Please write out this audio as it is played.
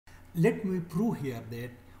Let me prove here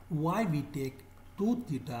that why we take 2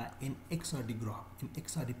 theta in XRD graph, in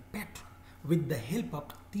XRD pattern, with the help of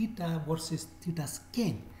theta versus theta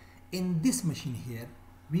scan. In this machine here,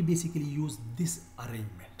 we basically use this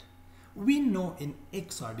arrangement. We know in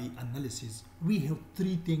XRD analysis, we have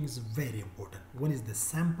three things very important. One is the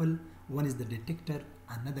sample, one is the detector,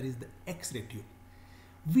 another is the X-ray tube.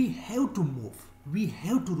 We have to move, we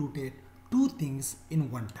have to rotate two things in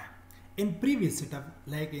one time. In previous setup,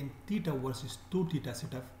 like in theta versus 2 theta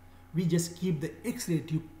setup, we just keep the X-ray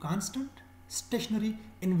tube constant, stationary,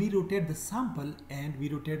 and we rotate the sample and we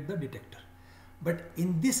rotate the detector. But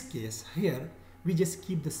in this case here, we just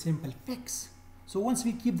keep the sample fixed. So once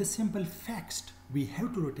we keep the sample fixed, we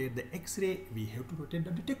have to rotate the X-ray, we have to rotate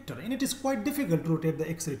the detector, and it is quite difficult to rotate the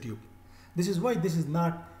X-ray tube. This is why this is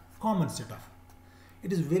not common setup.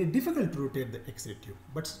 It is very difficult to rotate the X-ray tube.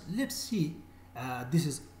 But let's see, this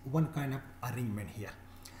is one kind of arrangement here.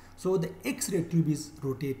 So the X-ray tube is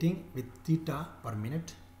rotating with theta per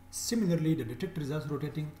minute. Similarly, the detector is also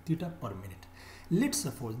rotating theta per minute. Let's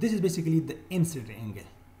suppose this is basically the incident angle.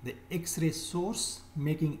 The X-ray source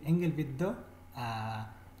making angle with the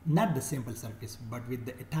not the sample surface but with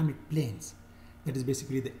the atomic planes. That is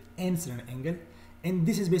basically the incident angle, and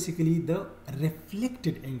this is basically the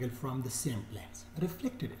reflected angle from the same planes,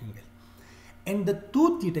 reflected angle. And the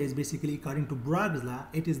 2 theta is basically, according to Bragg's law,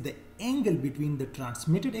 it is the angle between the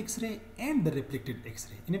transmitted X-ray and the reflected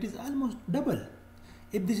X-ray, and it is almost double.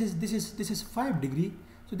 If this is 5 degree,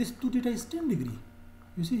 so this 2 theta is 10 degree.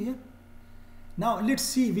 You see here. Now let's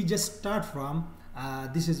see. We just start from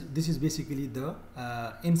this is basically the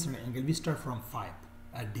incident angle. We start from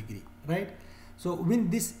 5 degree, right? So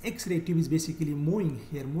when this X-ray tube is basically moving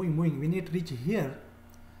here, moving, when it reach here,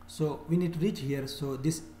 so when it reach here, so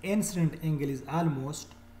this incident angle is almost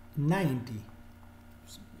 90,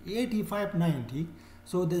 85, 90.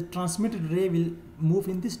 So the transmitted ray will move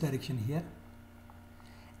in this direction here,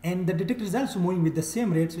 and the detector is also moving with the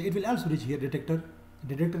same rate, so it will also reach here. Detector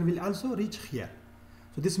will also reach here.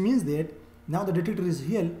 So this means that now the detector is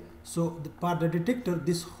here, so the detector,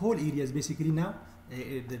 this whole area is basically now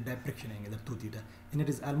the diffraction angle, the 2 theta, and it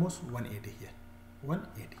is almost 180 here,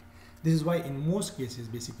 180. This is why in most cases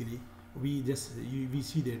basically we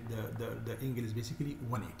see that the angle is basically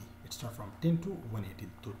 180. It starts from 10 to 180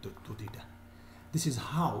 to theta. This is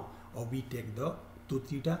how we take the 2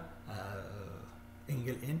 theta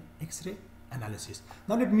angle in X-ray analysis.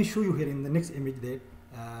 Now let me show you here in the next image that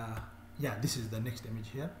yeah, this is the next image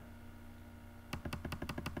here.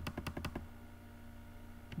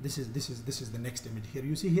 This is the next image here.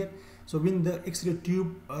 You see here. So when the X-ray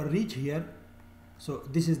tube reach here, so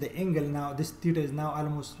this is the angle now. This theta is now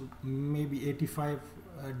almost maybe 85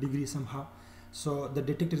 degrees somehow. So the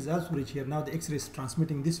detector is also reach here. Now the X-ray is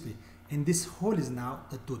transmitting this way, and this hole is now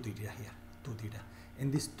the 2 theta here, 2 theta,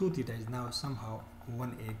 and this 2 theta is now somehow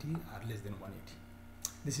 180 or less than 180.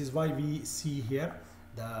 This is why we see here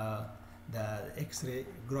the X-ray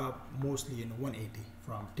graph mostly in 180,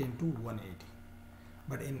 from 10 to 180.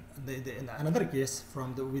 But in another case,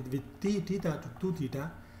 from the with theta to 2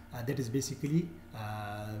 theta, that is basically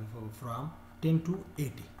from 10 to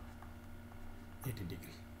 80 degree.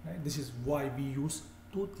 Right? This is why we use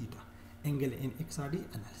 2 theta angle in XRD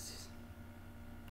analysis.